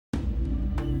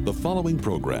The following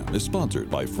program is sponsored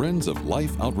by Friends of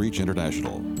Life Outreach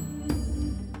International.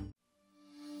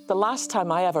 The last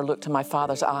time I ever looked in my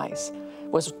father's eyes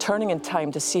was turning in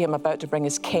time to see him about to bring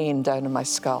his cane down on my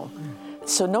skull.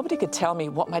 So nobody could tell me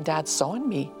what my dad saw in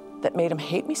me that made him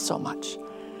hate me so much.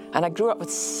 And I grew up with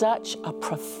such a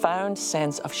profound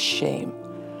sense of shame,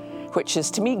 which is,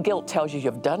 to me, guilt tells you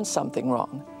you've done something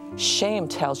wrong. Shame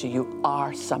tells you you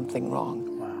are something wrong.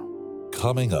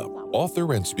 Coming up,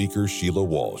 author and speaker Sheila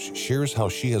Walsh shares how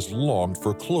she has longed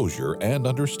for closure and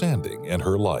understanding in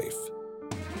her life.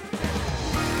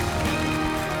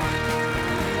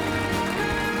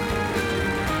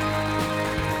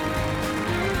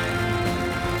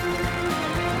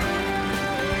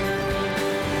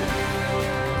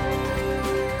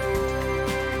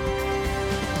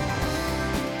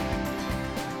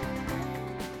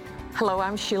 Hello,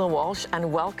 I'm Sheila Walsh,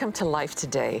 and welcome to Life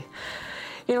Today.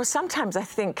 You know, sometimes I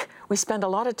think we spend a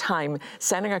lot of time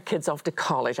sending our kids off to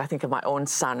college. I think of my own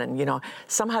son, and, you know,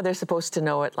 somehow they're supposed to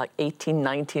know at like 18,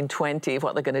 19, 20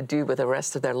 what they're going to do with the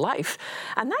rest of their life.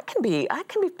 And that can be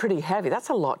pretty heavy. That's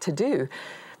a lot to do.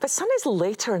 But sometimes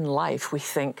later in life, we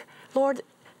think, Lord,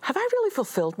 have I really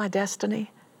fulfilled my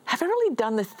destiny? Have I really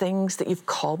done the things that you've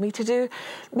called me to do?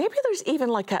 Maybe there's even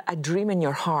like a dream in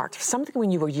your heart, something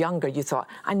when you were younger you thought,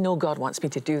 I know God wants me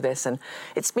to do this, and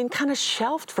it's been kind of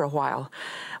shelved for a while.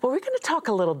 Well, we're going to talk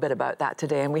a little bit about that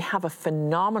today, and we have a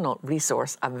phenomenal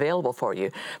resource available for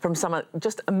you from some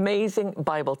just amazing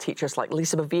Bible teachers like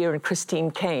Lisa Bevere and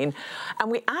Christine Kane. And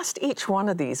we asked each one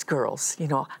of these girls, you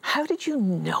know, how did you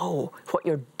know what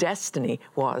your destiny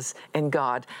was in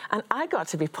God? And I got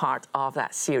to be part of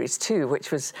that series too,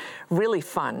 which was really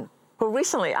fun. Well,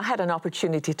 recently I had an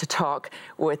opportunity to talk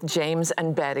with James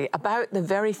and Betty about the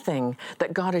very thing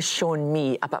that God has shown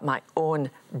me about my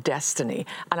own destiny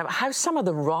and about how some of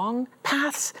the wrong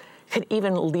paths can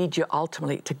even lead you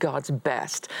ultimately to God's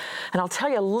best. And I'll tell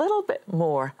you a little bit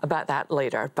more about that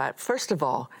later, but first of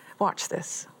all, watch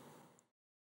this.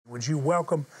 Would you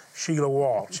welcome Sheila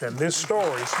Walsh? And this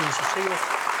story, Sheila,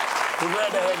 we're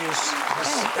glad to have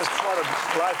you as part of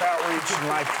Life Outreach and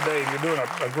Life Today. You're doing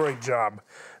a great job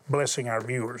blessing our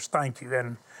viewers. Thank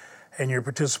you. And your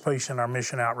participation in our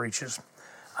mission outreaches.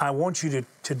 I want you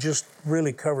to just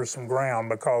really cover some ground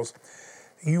because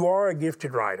you are a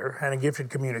gifted writer and a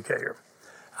gifted communicator.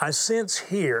 I sense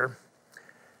here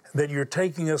that you're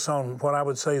taking us on what I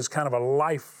would say is kind of a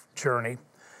life journey,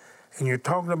 and you're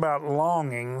talking about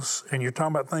longings, and you're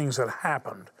talking about things that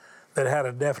happened that had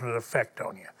a definite effect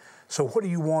on you. So what do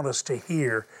you want us to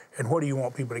hear, and what do you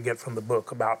want people to get from the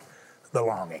book about the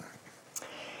longing?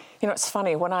 You know, it's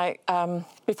funny, when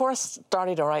before I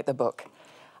started to write the book,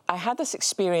 I had this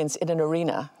experience in an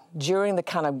arena during the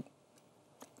kind of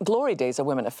glory days of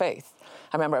Women of Faith.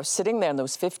 I remember I was sitting there and there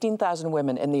was 15,000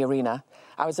 women in the arena.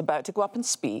 I was about to go up and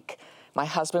speak. My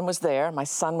husband was there, my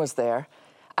son was there,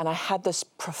 and I had this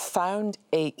profound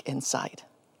ache inside.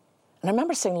 And I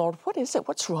remember saying, Lord, what is it?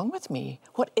 What's wrong with me?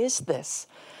 What is this?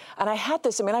 And I had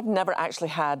this, I've never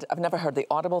heard the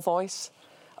audible voice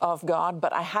of God,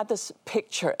 but I had this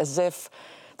picture as if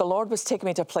the Lord was taking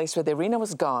me to a place where the arena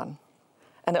was gone.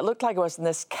 And it looked like I was in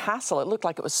this castle. It looked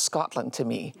like it was Scotland to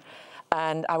me.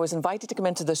 And I was invited to come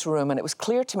into this room, and it was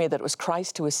clear to me that it was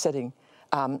Christ who was sitting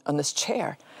on this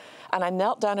chair. And I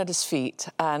knelt down at his feet,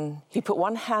 and he put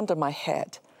one hand on my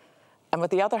head. And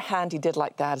with the other hand, he did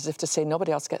like that, as if to say,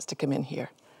 nobody else gets to come in here.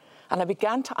 And I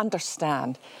began to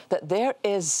understand that there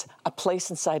is a place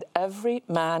inside every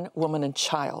man, woman, and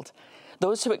child,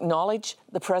 those who acknowledge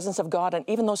the presence of God and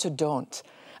even those who don't.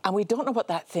 And we don't know what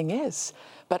that thing is,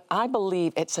 but I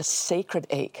believe it's a sacred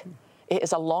ache. It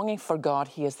is a longing for God.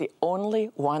 He is the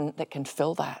only one that can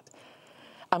fill that.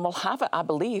 And we'll have it, I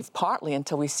believe, partly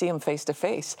until we see him face to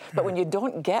face. But when you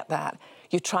don't get that,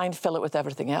 you try and fill it with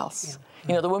everything else. Yeah.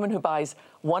 You know, the woman who buys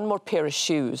one more pair of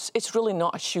shoes, it's really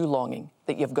not a shoe longing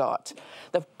that you've got.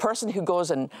 The person who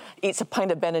goes and eats a pint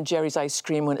of Ben & Jerry's ice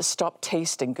cream when it stopped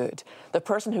tasting good. The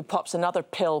person who pops another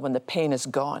pill when the pain is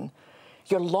gone.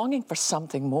 You're longing for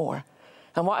something more.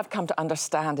 And what I've come to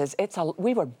understand is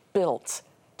we were built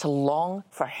to long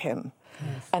for him.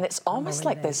 Yes. And it's almost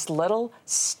like this little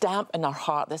stamp in our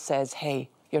heart that says, hey,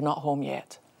 you're not home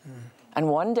yet. And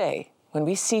one day, when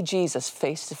we see Jesus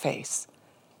face to face,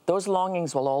 those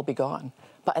longings will all be gone.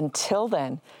 But until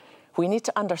then, we need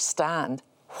to understand,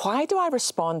 why do I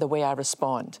respond the way I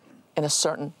respond in a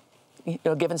certain,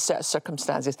 given set of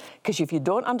circumstances? Because if you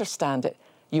don't understand it,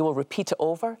 you will repeat it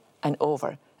over and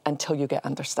over until you get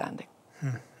understanding.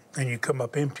 And you come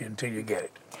up empty until you get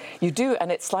it. You do, and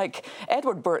it's like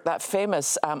Edward Burke, that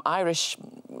famous Irish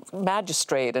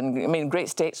magistrate and great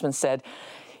statesman, said,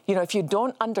 you know, if you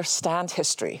don't understand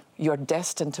history, you're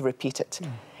destined to repeat it.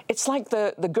 It's like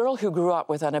the girl who grew up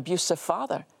with an abusive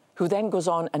father, who then goes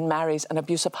on and marries an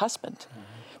abusive husband.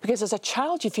 Because as a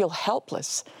child, you feel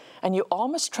helpless, and you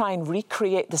almost try and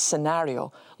recreate the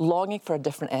scenario, longing for a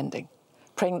different ending,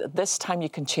 praying that this time you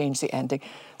can change the ending.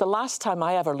 The last time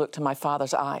I ever looked in my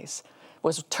father's eyes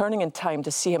was turning in time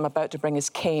to see him about to bring his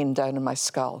cane down on my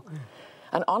skull.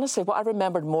 And honestly, what I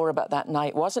remembered more about that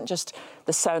night wasn't just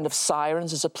the sound of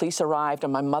sirens as the police arrived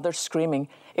and my mother screaming.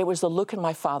 It was the look in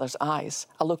my father's eyes,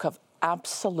 a look of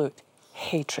absolute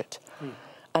hatred.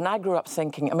 And I grew up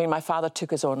thinking, I mean, my father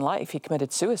took his own life. He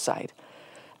committed suicide.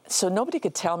 So nobody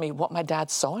could tell me what my dad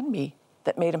saw in me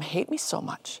that made him hate me so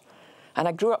much. And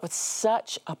I grew up with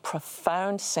such a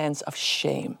profound sense of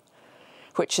shame,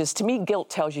 which is, to me, guilt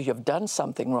tells you you've done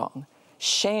something wrong.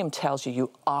 Shame tells you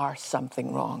you are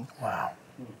something wrong. Wow.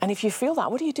 And if you feel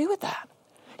that, what do you do with that?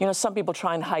 You know, some people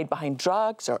try and hide behind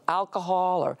drugs or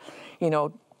alcohol or, you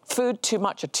know, food too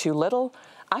much or too little.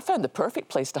 I found the perfect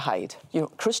place to hide, you know,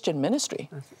 Christian ministry,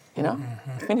 you know?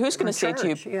 I mean, who's going to say to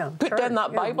you, put down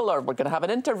that Bible or we're going to have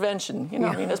an intervention? You know,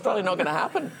 I mean, it's probably not going to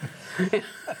happen.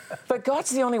 But God's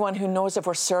the only one who knows if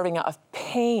we're serving out of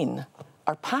pain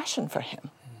or passion for him.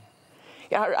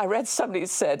 I read somebody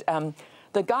said,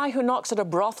 the guy who knocks at a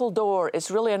brothel door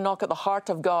is really a knock at the heart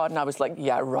of God. And I was like,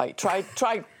 yeah, right. Try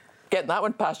getting that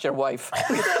one past your wife.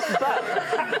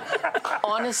 But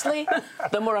honestly,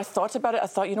 the more I thought about it, I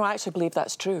thought, you know, I actually believe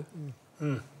that's true.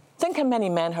 Think how many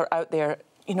men are out there,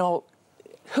 you know,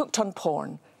 hooked on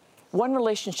porn, one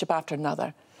relationship after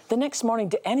another. The next morning,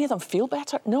 do any of them feel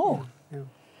better? No.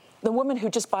 The woman who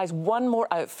just buys one more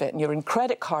outfit and you're in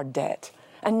credit card debt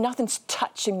and nothing's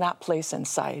touching that place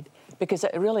inside, because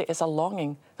it really is a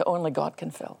longing that only God can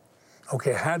fill.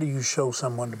 Okay, how do you show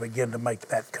someone to begin to make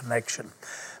that connection?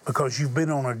 Because you've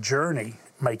been on a journey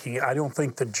making it. I don't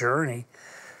think the journey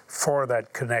for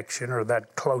that connection or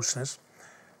that closeness,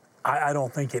 I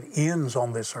don't think it ends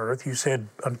on this earth. You said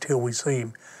until we see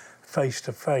him face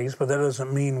to face, but that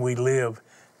doesn't mean we live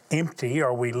empty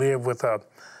or we live with a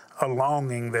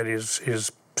longing that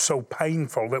is so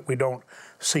painful that we don't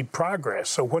see progress.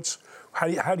 So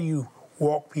how do you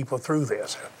walk people through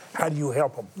this? How do you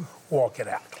help them walk it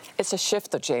out? It's a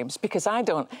shift, though, James, because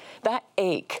that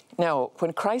ache, now,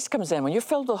 when Christ comes in, when you're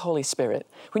filled with the Holy Spirit,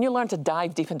 when you learn to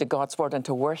dive deep into God's Word and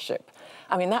to worship,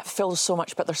 I mean, that fills so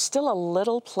much, but there's still a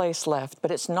little place left,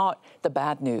 but it's not the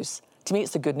bad news. To me,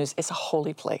 it's the good news. It's a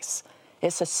holy place.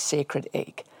 It's a sacred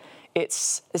ache.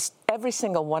 It's every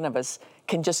single one of us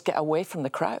can just get away from the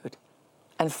crowd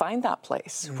and find that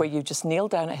place where you just kneel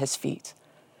down at his feet,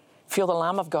 feel the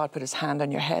Lamb of God put his hand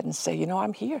on your head and say, you know,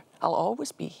 I'm here. I'll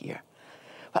always be here.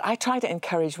 But I try to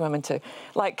encourage women to,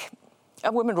 like,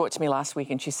 a woman wrote to me last week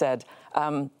and she said,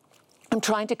 I'm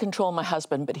trying to control my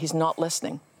husband, but he's not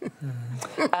listening.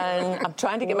 And I'm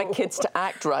trying to get my kids to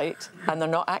act right, and they're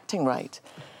not acting right.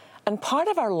 And part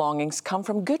of our longings come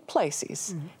from good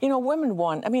places. You know, women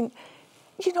want, I mean,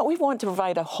 you know, we want to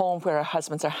provide a home where our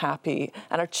husbands are happy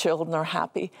and our children are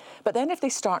happy. But then if they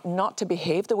start not to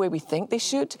behave the way we think they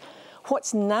should,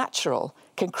 what's natural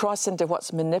can cross into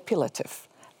what's manipulative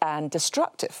and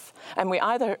destructive. And we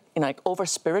either, you know, like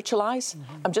over-spiritualize,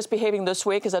 I'm just behaving this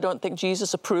way because I don't think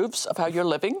Jesus approves of how you're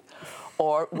living,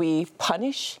 or we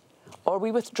punish, or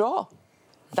we withdraw.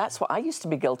 That's what I used to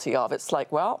be guilty of. It's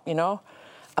like, well, you know,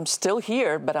 I'm still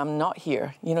here, but I'm not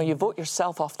here. You know, you vote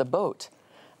yourself off the boat.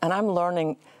 And I'm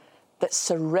learning that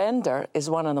surrender is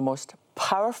one of the most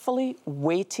powerfully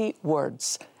weighty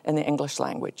words in the English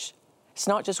language. It's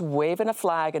not just waving a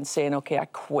flag and saying, okay, I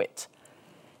quit.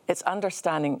 It's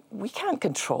understanding we can't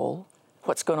control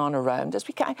what's going on around us.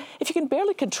 If you can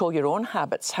barely control your own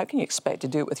habits, how can you expect to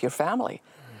do it with your family?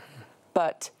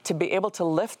 But to be able to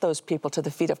lift those people to the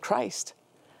feet of Christ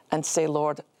and say,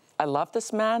 Lord, I love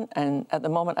this man, and at the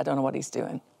moment, I don't know what he's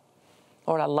doing.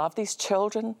 Lord, I love these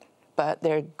children, but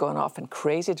they're going off in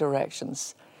crazy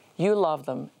directions. You love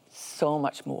them so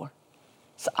much more.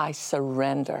 So I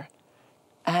surrender.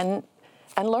 And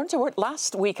learn to work.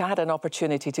 Last week, I had an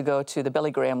opportunity to go to the Billy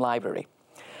Graham Library.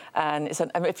 And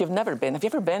if you've never been, have you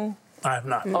ever been? I have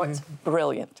not. Oh, it's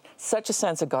brilliant. Such a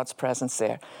sense of God's presence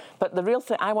there. But the real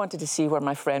thing, I wanted to see where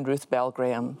my friend Ruth Bell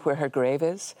Graham, where her grave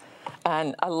is.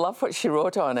 And I love what she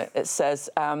wrote on it. It says,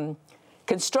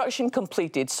 construction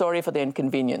completed, sorry for the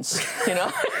inconvenience, you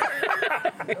know?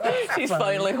 She's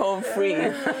finally home free.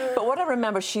 But what I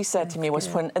remember she said to me was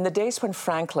in the days when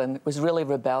Franklin was really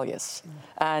rebellious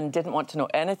and didn't want to know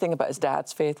anything about his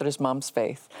dad's faith or his mum's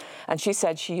faith. And she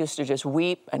said she used to just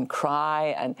weep and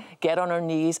cry and get on her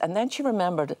knees. And then she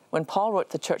remembered when Paul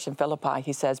wrote to the church in Philippi,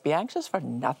 he says, be anxious for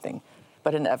nothing,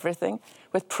 but in everything,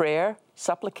 with prayer,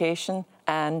 supplication,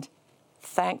 and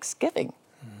thanksgiving.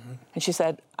 And she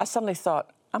said, I suddenly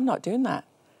thought, I'm not doing that.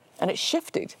 And it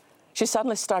shifted. She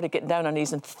suddenly started getting down on her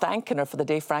knees and thanking her for the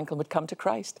day Franklin would come to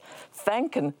Christ,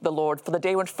 thanking the Lord for the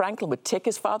day when Franklin would take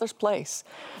his father's place.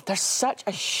 There's such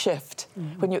a shift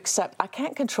when you accept, I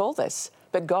can't control this,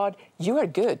 but God, you are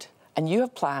good and you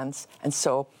have plans. And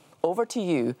so over to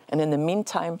you. And in the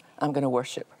meantime, I'm going to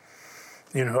worship.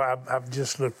 You know, I've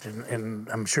just looked, and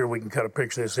I'm sure we can cut a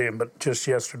picture of this in, but just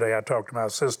yesterday I talked to my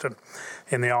assistant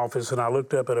in the office, and I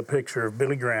looked up at a picture of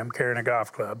Billy Graham carrying a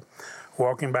golf club,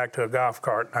 walking back to a golf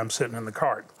cart, and I'm sitting in the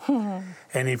cart.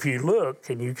 And if you look,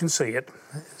 and you can see it,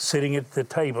 sitting at the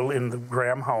table in the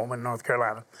Graham home in North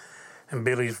Carolina, and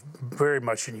Billy's very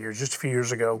much in years, just a few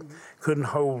years ago, couldn't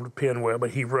hold a pen well,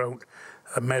 but he wrote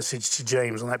a message to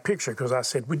James on that picture, because I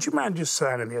said, would you mind just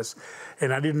signing this?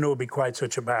 And I didn't know it'd be quite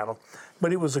such a battle,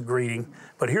 but it was a greeting.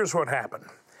 But here's what happened.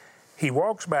 He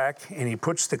walks back and he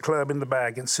puts the club in the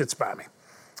bag and sits by me.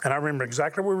 And I remember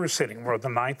exactly where we were sitting. We're at the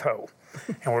 9th hole,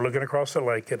 and we're looking across the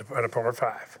lake at a par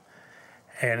 5.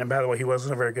 And by the way, he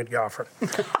wasn't a very good golfer,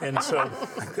 and so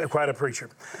quite a preacher.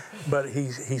 But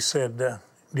he said,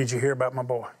 did you hear about my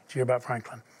boy? Did you hear about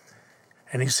Franklin?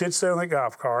 And he sits there in the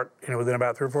golf cart, and within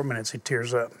about 3 or 4 minutes, he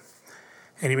tears up.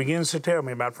 And he begins to tell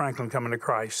me about Franklin coming to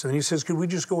Christ. And he says, could we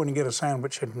just go in and get a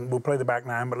sandwich, and we'll play the back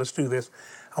nine, but let's do this.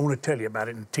 I want to tell you about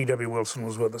it. And T.W. Wilson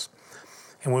was with us.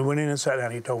 And we went in and sat down,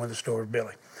 and he told me the story of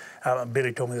Billy.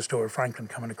 Billy told me the story of Franklin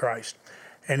coming to Christ.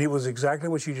 And it was exactly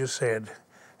what you just said.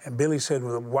 And Billy said,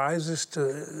 well, the wisest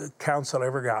counsel I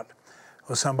ever got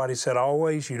was somebody said,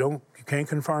 always, you can't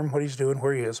confirm what he's doing,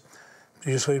 where he is.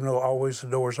 You just let him know always the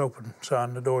door's open,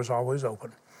 son, the door's always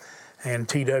open. And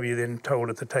T.W. then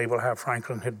told at the table how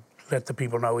Franklin had let the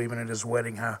people know, even at his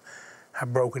wedding, how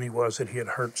broken he was, that he had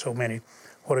hurt so many.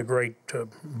 What a great,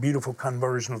 beautiful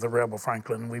conversion of the rebel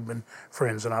Franklin. We've been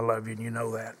friends, and I love you, and you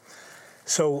know that.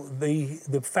 So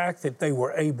the fact that they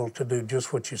were able to do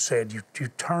just what you said, you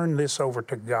turn this over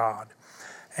to God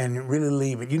and really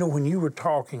leave it. You know, when you were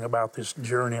talking about this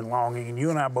journey and longing, and you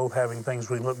and I both having things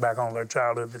we look back on their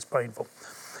childhood that's painful,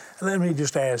 let me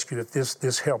just ask you if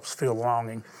this helps fill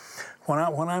longing. When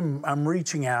I'm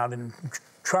reaching out and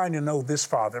trying to know this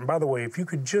Father, and by the way, if you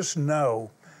could just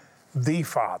know the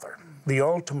Father, the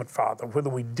ultimate Father, whether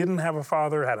we didn't have a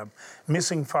father, had a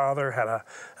missing father, had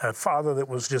a father that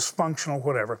was dysfunctional,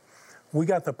 whatever, we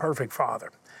got the perfect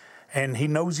Father. And he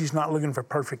knows he's not looking for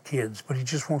perfect kids, but he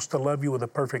just wants to love you with a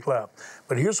perfect love.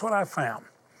 But here's what I found.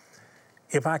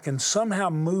 If I can somehow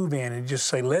move in and just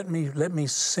say, let me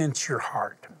sense your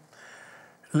heart.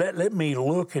 Let me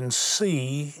look and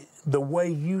see the way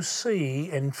you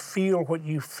see and feel what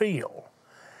you feel.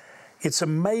 It's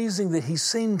amazing that he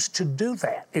seems to do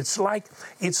that. It's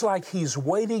like he's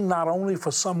waiting not only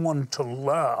for someone to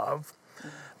love,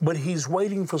 but he's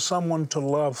waiting for someone to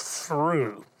love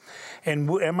through. And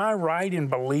am I right in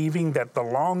believing that the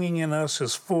longing in us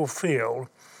is fulfilled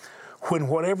when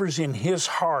whatever's in his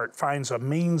heart finds a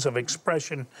means of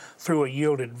expression through a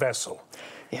yielded vessel?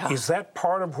 Yeah. Is that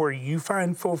part of where you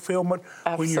find fulfillment?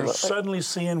 Absolutely. When you're suddenly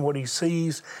seeing what he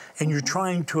sees and you're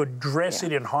trying to address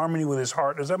it in harmony with his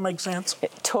heart? Does that make sense?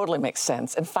 It totally makes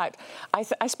sense. In fact,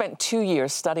 I spent 2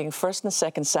 years studying 1st and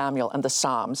 2nd Samuel and the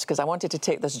Psalms because I wanted to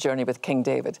take this journey with King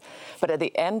David. But at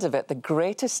the end of it, the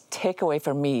greatest takeaway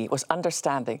for me was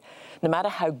understanding, no matter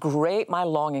how great my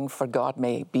longing for God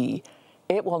may be,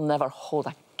 it will never hold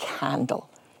a candle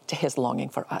to his longing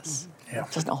for us. Yeah.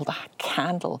 It doesn't hold a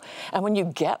candle. And when you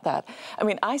get that, I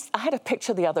mean, I had a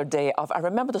picture the other day of, I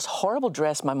remember this horrible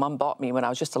dress my mum bought me when I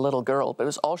was just a little girl, but it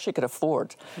was all she could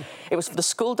afford. It was for the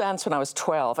school dance when I was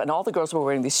 12, and all the girls were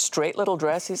wearing these straight little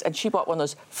dresses, and she bought one of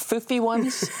those foofy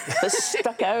ones that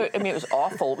stuck out. I mean, it was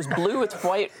awful. It was blue with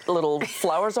white little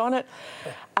flowers on it.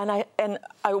 And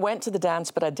I went to the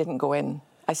dance, but I didn't go in.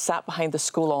 I sat behind the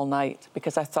school all night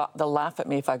because I thought they'll laugh at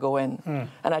me if I go in.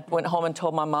 And I went home and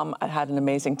told my mum I had an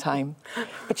amazing time.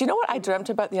 But you know what I dreamt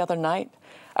about the other night?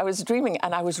 I was dreaming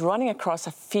and I was running across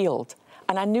a field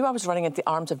and I knew I was running into the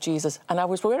arms of Jesus and I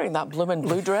was wearing that bloomin'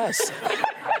 blue dress.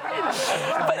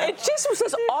 But it just was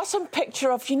this awesome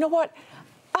picture of, you know what?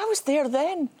 I was there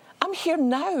then. I'm here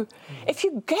now. If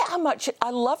you get how much I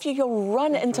love you, you'll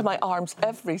run into my arms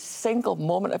every single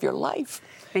moment of your life.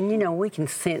 And, you know, we can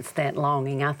sense that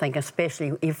longing, I think,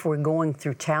 especially if we're going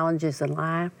through challenges in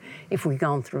life, if we've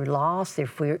gone through loss,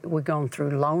 if we're going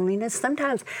through loneliness.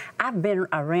 Sometimes I've been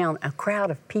around a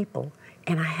crowd of people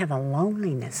and I have a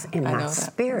loneliness in my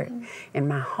spirit, in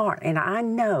my heart. And I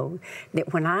know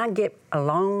that when I get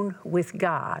alone with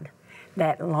God,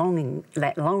 that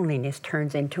loneliness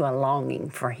turns into a longing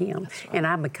for Him, right. And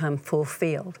I become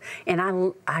fulfilled. And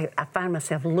I find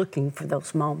myself looking for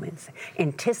those moments,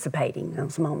 anticipating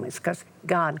those moments, because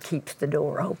God keeps the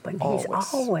door open. Always.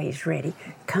 He's always ready.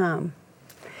 Come.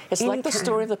 It's anytime. Like the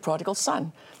story of the prodigal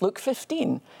son, Luke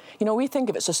 15. You know, we think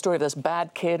of it as a story of this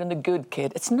bad kid and the good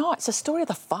kid. It's not. It's a story of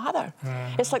the father.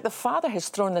 Mm-hmm. It's like the father has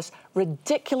thrown this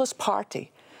ridiculous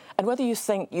party. And whether you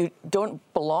think you don't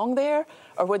belong there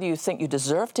or whether you think you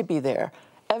deserve to be there,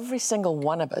 every single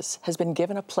one of us has been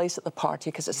given a place at the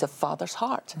party because it's the Father's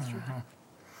heart. Mm-hmm.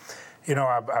 You know,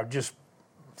 I just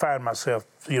find myself,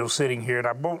 sitting here, and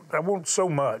I won't so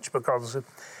much because,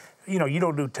 you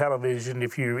don't do television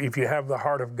if you have the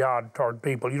heart of God toward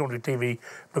people. You don't do TV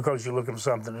because you're looking for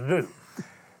something to do.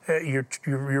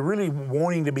 You're really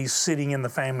wanting to be sitting in the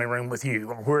family room with you,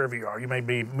 or wherever you are. You might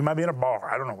be in a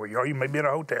bar. I don't know where you are. You may be in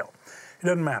a hotel. It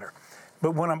doesn't matter.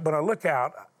 But when I look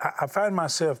out, I find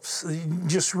myself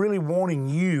just really wanting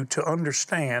you to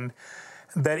understand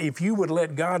that if you would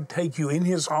let God take you in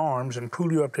His arms and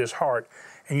pull you up to His heart,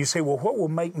 and you say, well, what will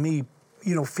make me,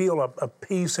 feel a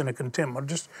peace and a contentment?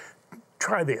 Just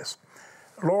try this.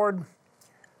 Lord,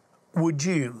 would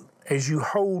you, as you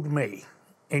hold me,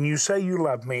 and you say you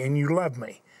love me, and you love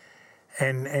me,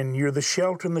 and you're the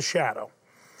shelter and the shadow,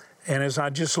 and as I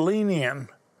just lean in,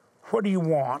 what do you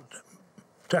want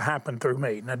to happen through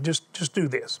me? Now just do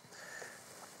this.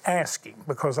 Asking,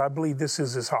 because I believe this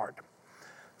is His heart.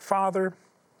 Father,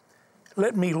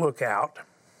 let me look out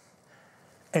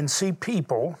and see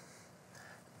people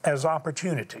as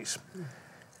opportunities.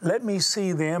 Let me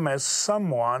see them as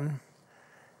someone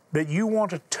that you want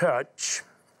to touch,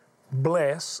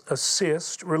 bless,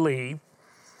 assist, relieve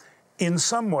in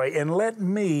some way, and let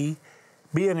me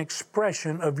be an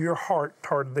expression of your heart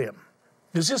toward them.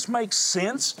 Does this make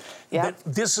sense? Yeah. That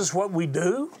this is what we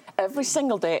do? Every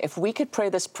single day, if we could pray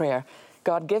this prayer,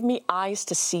 God, give me eyes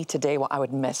to see today what I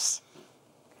would miss,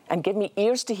 and give me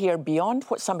ears to hear beyond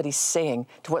what somebody's saying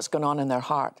to what's going on in their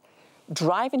heart.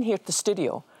 Driving here to the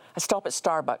studio, I stop at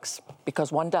Starbucks,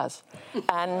 because one does.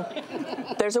 And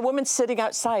there's a woman sitting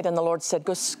outside, and the Lord said,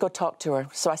 go talk to her.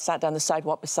 So I sat down the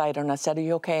sidewalk beside her, and I said, are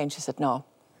you okay? And she said, no,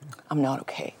 I'm not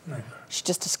okay. She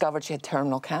just discovered she had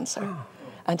terminal cancer.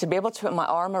 And to be able to put my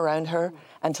arm around her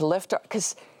and to lift her,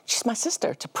 because she's my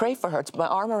sister, to pray for her, to put my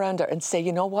arm around her and say,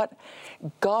 you know what?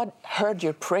 God heard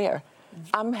your prayer.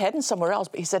 I'm heading somewhere else,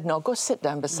 but He said, no, go sit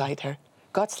down beside her.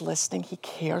 God's listening. He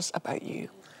cares about you.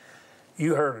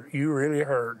 You heard, you really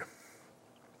heard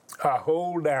a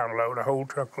whole download, a whole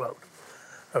truckload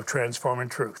of transforming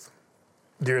truth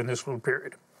during this little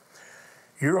period.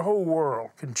 Your whole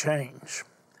world can change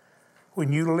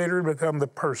when you literally become the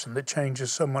person that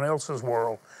changes someone else's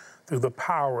world through the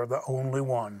power of the only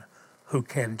one who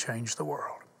can change the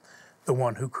world, the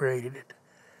one who created it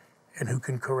and who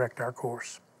can correct our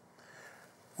course.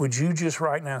 Would you just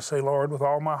right now say, Lord, with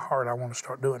all my heart, I want to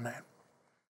start doing that?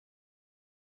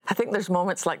 I think there's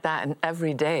moments like that in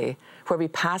every day where we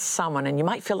pass someone and you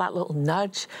might feel that little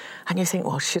nudge and you think,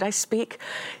 well, should I speak?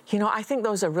 I think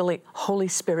those are really Holy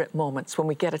Spirit moments when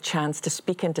we get a chance to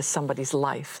speak into somebody's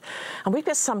life. And we've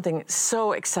got something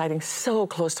so exciting, so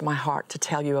close to my heart to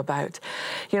tell you about.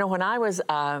 When I was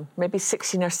maybe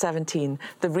 16 or 17,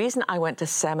 the reason I went to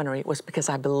seminary was because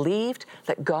I believed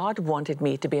that God wanted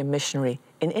me to be a missionary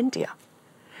in India.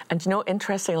 And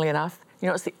interestingly enough,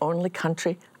 it's the only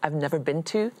country I've never been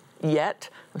to yet.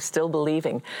 I'm still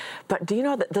believing. But do you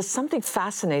know that there's something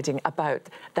fascinating about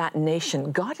that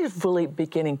nation? God is really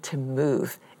beginning to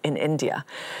move in India.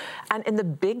 And in the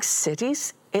big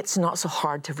cities, it's not so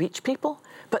hard to reach people.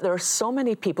 But there are so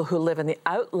many people who live in the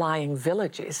outlying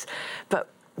villages. But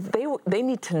they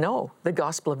need to know the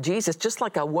gospel of Jesus, just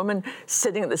like a woman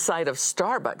sitting at the side of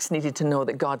Starbucks needed to know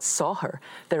that God saw her.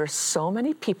 There are so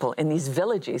many people in these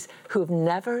villages who have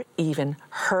never even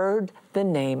heard the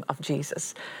name of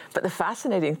Jesus. But the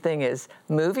fascinating thing is,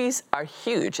 movies are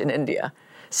huge in India.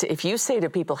 So if you say to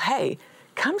people, hey,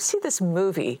 come see this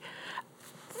movie,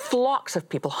 flocks of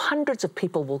people, hundreds of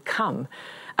people will come.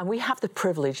 And we have the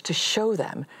privilege to show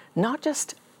them not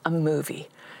just a movie.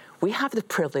 We have the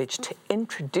privilege to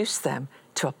introduce them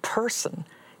to a person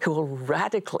who will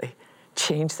radically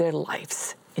change their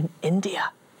lives in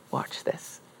India. Watch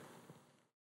this.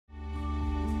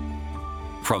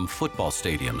 From football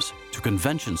stadiums to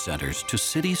convention centers to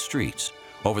city streets,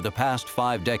 over the past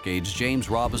 5 decades,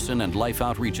 James Robison and Life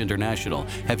Outreach International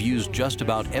have used just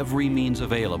about every means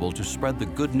available to spread the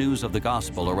good news of the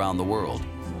gospel around the world.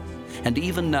 And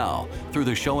even now, through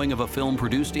the showing of a film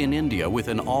produced in India with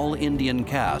an all-Indian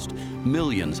cast,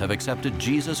 millions have accepted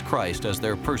Jesus Christ as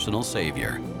their personal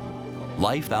Savior.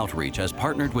 Life Outreach has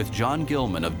partnered with John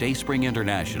Gilman of Dayspring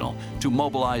International to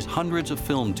mobilize hundreds of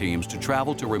film teams to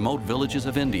travel to remote villages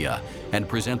of India and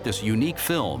present this unique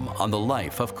film on the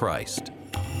life of Christ.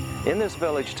 In this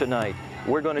village tonight,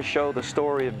 we're going to show the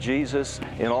story of Jesus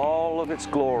in all of its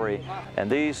glory, and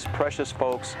these precious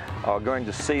folks are going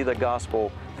to see the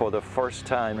gospel for the first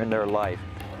time in their life,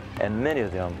 and many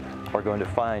of them are going to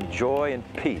find joy and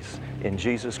peace in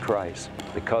Jesus Christ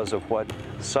because of what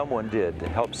someone did to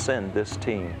help send this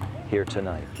team here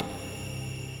tonight.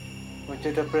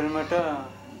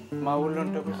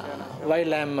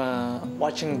 While I'm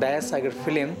watching the Sagar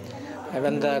film,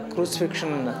 when the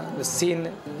crucifixion the scene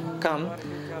come,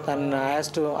 then I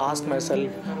have to ask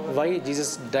myself why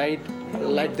Jesus died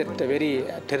like that very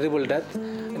terrible death.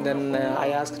 And then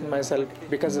I asked myself,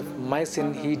 because of my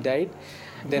sin he died.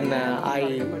 Then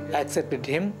I accepted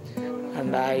him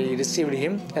and I received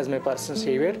him as my personal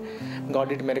savior. God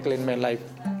did a miracle in my life.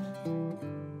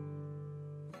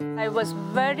 I was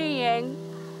very young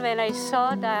when I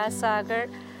saw the Sagar.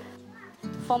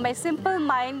 For my simple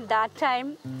mind that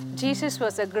time, Jesus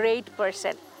was a great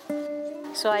person.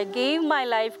 So I gave my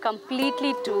life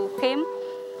completely to him,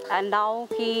 and now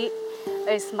he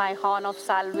is my horn of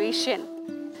salvation.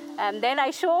 And then I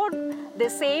showed the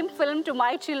same film to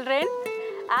my children.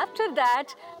 After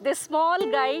that, this small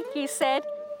guy, he said,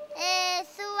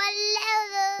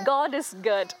 God is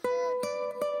good.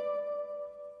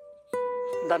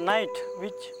 The night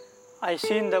which I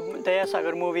seen the Daya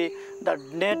Sagar movie, that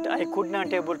night I could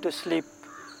not able to sleep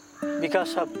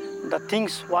because of the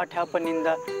things what happened in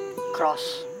the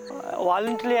cross.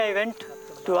 Voluntarily I went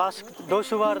to ask those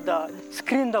who are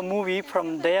screen the movie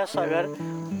from Daya Sagar,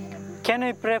 can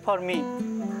I pray for me?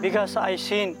 Because I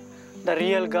seen the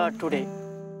real God today.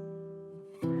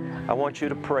 I want you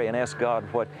to pray and ask God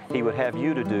what He would have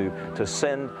you to do to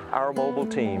send our mobile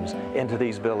teams into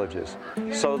these villages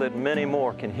so that many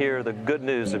more can hear the good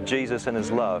news of Jesus and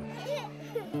His love.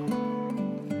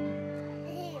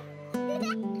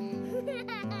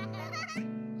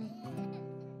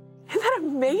 Isn't that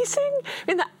amazing? I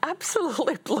mean, that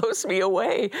absolutely blows me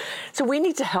away. So we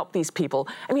need to help these people.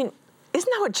 I mean, isn't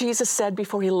that what Jesus said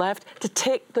before he left? To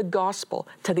take the gospel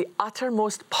to the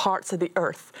uttermost parts of the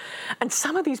earth. And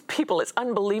some of these people, it's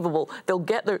unbelievable. They'll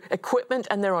get their equipment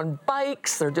and they're on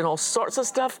bikes, they're doing all sorts of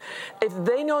stuff. If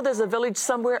they know there's a village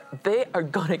somewhere, they are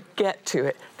going to get to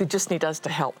it. They just need us to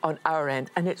help on our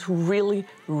end. And it's really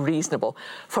reasonable.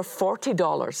 For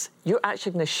 $40, you're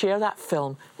actually going to share that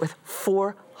film with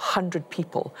 400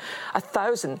 people.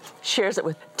 1,000 shares it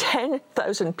with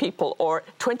 10,000 people or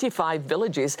 25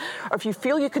 villages. Or if you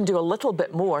feel you can do a little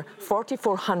bit more,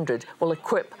 4,400 will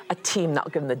equip a team that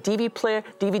will give them the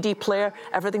DVD player,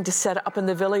 everything to set it up in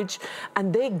the village.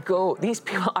 And they go. These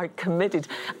people are committed.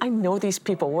 I know these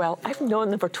people well. I've known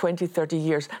them for 20, 30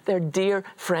 years. They're dear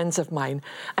friends of mine.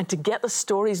 And to get the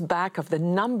stories back of the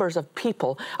numbers of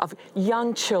people, of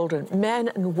young children, men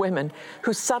and women,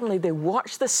 who suddenly they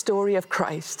watch the story of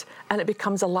Christ and it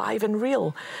becomes alive and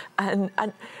real. And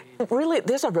really,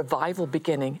 there's a revival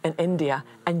beginning in India,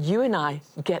 and you and I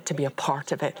get to be a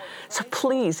part of it. So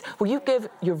please, will you give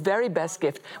your very best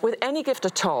gift? With any gift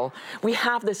at all, we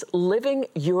have this Living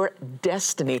Your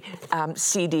Destiny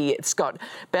CD. It's got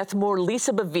Beth Moore,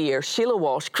 Lisa Bevere, Sheila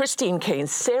Walsh, Christine Kane,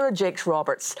 Sarah Jakes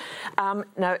Roberts.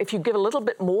 Now, if you give a little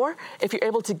bit more, if you're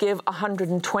able to give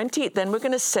 120, then we're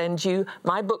going to send you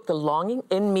my book, The Longing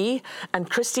in Me, and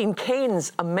Christine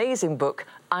Kane's amazing book,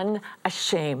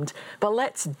 Unashamed. But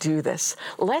let's do this.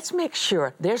 Let's make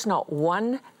sure there's not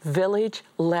one village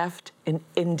left in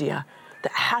India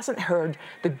that hasn't heard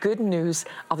the good news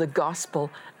of the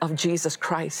gospel of Jesus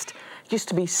Christ. It used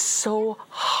to be so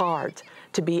hard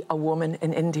to be a woman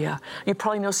in India. You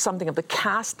probably know something of the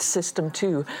caste system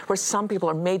too, where some people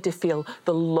are made to feel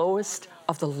the lowest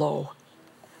of the low.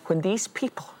 When these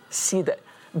people see that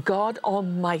God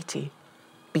Almighty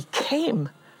became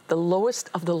the lowest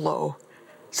of the low,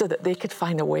 so that they could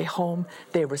find a way home,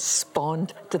 they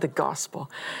respond to the gospel.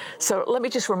 So let me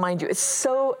just remind you, it's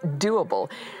so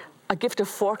doable. A gift of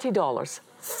 $40,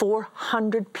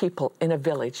 400 people in a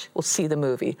village will see the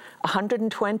movie.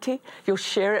 120, you'll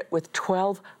share it with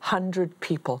 1,200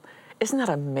 people. Isn't that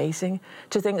amazing?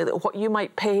 To think that what you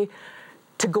might pay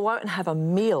to go out and have a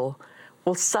meal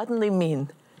will suddenly mean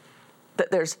that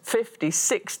there's 50,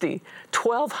 60,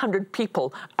 1,200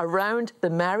 people around the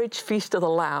marriage feast of the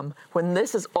Lamb when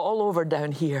this is all over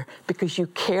down here because you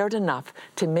cared enough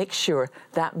to make sure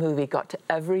that movie got to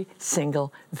every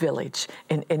single village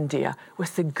in India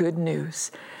with the good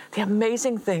news. The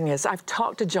amazing thing is, I've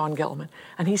talked to John Gilman,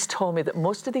 and he's told me that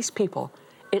most of these people,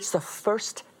 it's the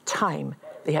first time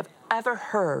they have ever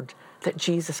heard that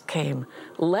Jesus came.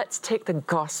 Let's take the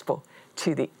gospel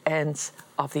to the ends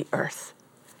of the earth.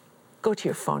 Go to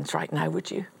your phones right now, would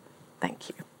you? Thank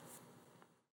you.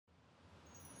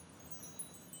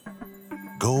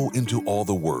 Go into all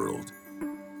the world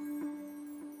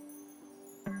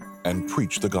and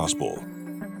preach the gospel.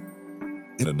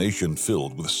 In a nation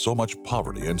filled with so much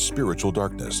poverty and spiritual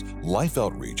darkness, Life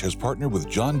Outreach has partnered with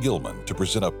John Gilman to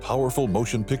present a powerful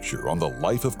motion picture on the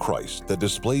life of Christ that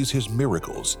displays his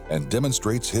miracles and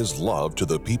demonstrates his love to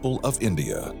the people of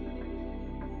India.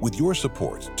 With your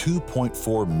support,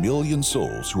 2.4 million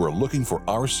souls who are looking for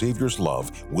our Savior's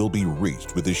love will be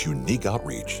reached with this unique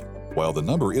outreach. While the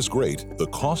number is great, the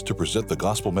cost to present the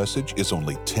gospel message is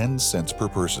only 10 cents per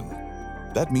person.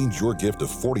 That means your gift of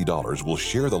 $40 will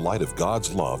share the light of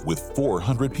God's love with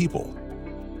 400 people.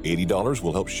 $80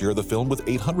 will help share the film with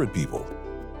 800 people.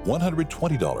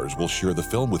 $120 will share the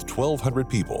film with 1,200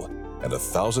 people. And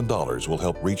 $1,000 will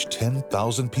help reach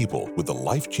 10,000 people with the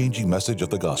life-changing message of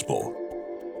the gospel.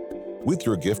 With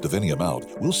your gift of any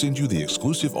amount, we'll send you the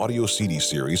exclusive audio CD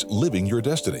series, Living Your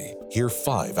Destiny. Hear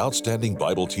 5 outstanding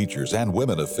Bible teachers and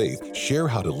women of faith share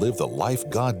how to live the life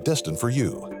God destined for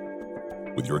you.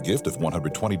 With your gift of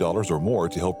 $120 or more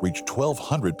to help reach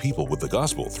 1,200 people with the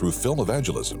gospel through film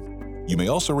evangelism, you may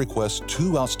also request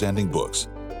 2 outstanding books,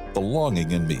 The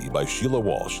Longing in Me by Sheila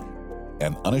Walsh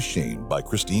and Unashamed by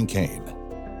Christine Kane.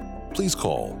 Please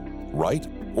call, write,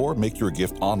 or make your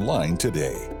gift online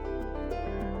today.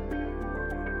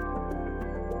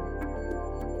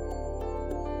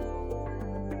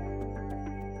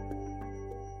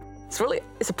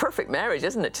 It's a perfect marriage,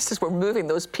 isn't it? Just as we're moving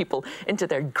those people into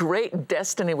their great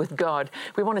destiny with God,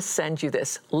 we want to send you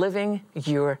this, Living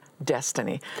Your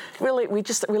Destiny. Really, we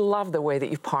love the way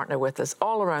that you partner with us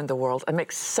all around the world and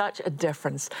make such a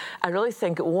difference. I really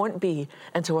think it won't be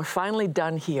until we're finally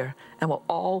done here and we'll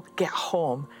all get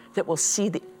home that we'll see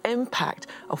the impact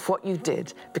of what you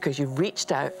did because you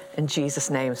reached out in Jesus'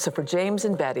 name. So for James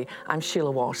and Betty, I'm Sheila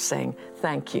Walsh saying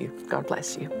thank you. God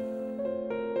bless you.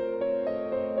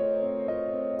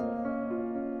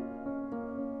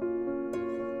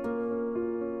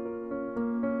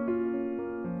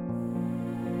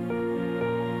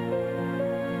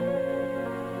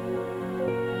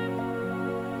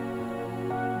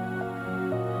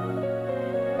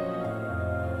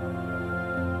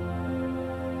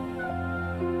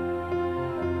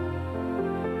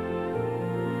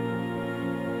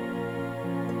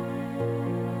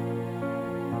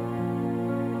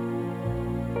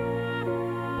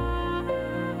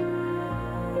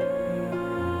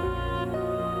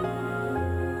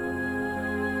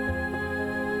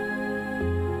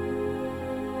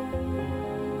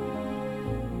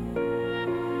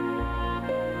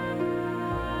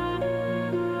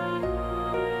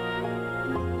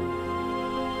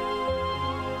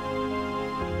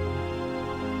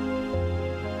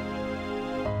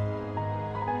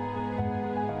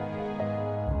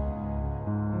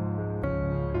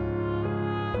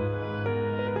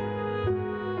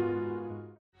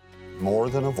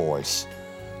 More than a voice,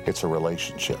 it's a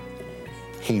relationship.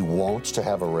 He wants to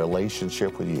have a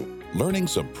relationship with you. Learning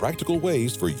some practical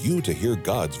ways for you to hear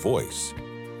God's voice.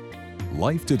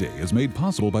 Life Today is made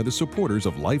possible by the supporters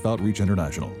of Life Outreach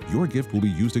International. Your gift will be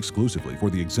used exclusively for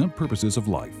the exempt purposes of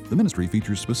life. The ministry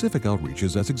features specific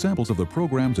outreaches as examples of the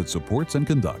programs it supports and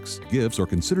conducts. Gifts are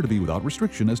considered to be without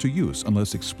restriction as to use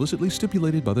unless explicitly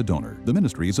stipulated by the donor. The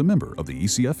ministry is a member of the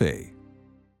ECFA.